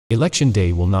Election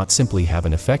day will not simply have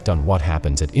an effect on what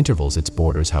happens at intervals its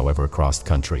borders, however, across the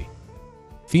country.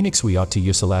 Phoenix, we ought to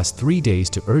use the last 3 days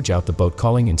to urge out the boat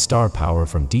calling in star power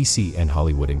from DC and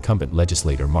Hollywood. Incumbent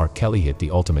legislator Mark Kelly hit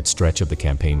the ultimate stretch of the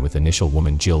campaign with initial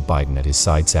woman Jill Biden at his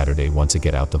side Saturday once a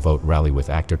get out the vote rally with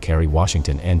actor Kerry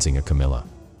Washington and singer Camila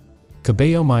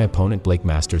Cabello. My opponent Blake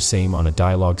Masters same on a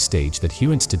dialogue stage that he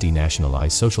wants to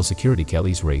denationalize Social Security.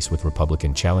 Kelly's race with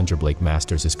Republican challenger Blake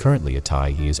Masters is currently a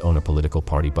tie. He is on a political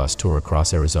party bus tour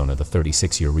across Arizona. The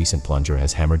 36-year recent plunger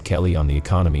has hammered Kelly on the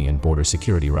economy and border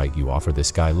security. Right, you offer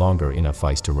this guy longer enough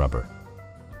ice to rubber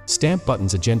stamp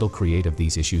buttons. Agenda create of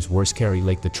these issues worse. Kari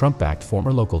Lake, the Trump-backed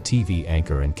former local TV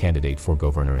anchor and candidate for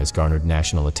governor, has garnered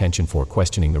national attention for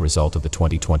questioning the result of the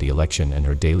 2020 election, and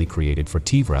her daily created for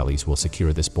TV rallies will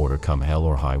secure this border come hell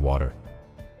or high water.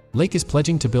 Lake is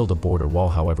pledging to build a border wall.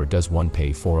 However, does one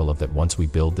pay for all of that? Once we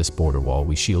build this border wall,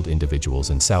 we shield individuals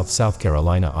in South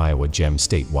Carolina, Iowa, Gem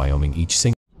State, Wyoming, each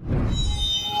single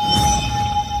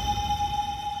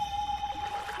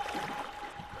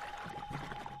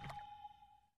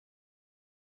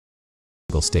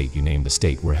state. You name the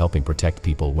state, we're helping protect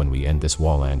people when we end this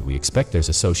wall, and we expect there's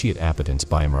associate appetence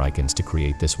by Americans to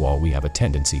create this wall. We have a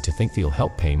tendency to think they'll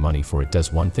help pay money for it.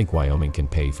 Does one think Wyoming can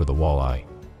pay for the wall? I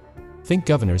think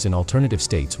governors in alternative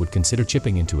states would consider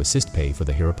chipping in to assist pay for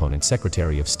the here. Opponent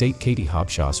Secretary of State Katie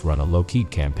Hobbs run a low-key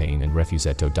campaign and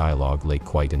refusetto dialogue. Lake,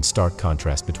 quite in stark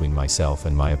contrast between myself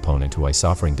and my opponent, who I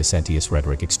saw offering dissentious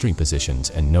rhetoric, extreme positions,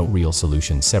 and no real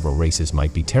solutions. Several races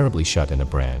might be terribly shut, and a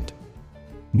brand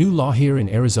new law here in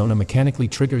Arizona mechanically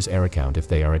triggers air account if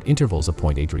they are at intervals.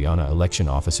 Appoint Adriana. Election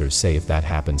officers say if that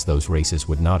happens, those races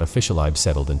would not officially be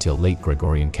settled until late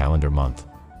Gregorian calendar month.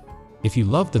 If you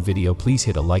loved the video, please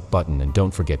hit a like button and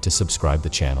don't forget to subscribe the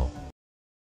channel.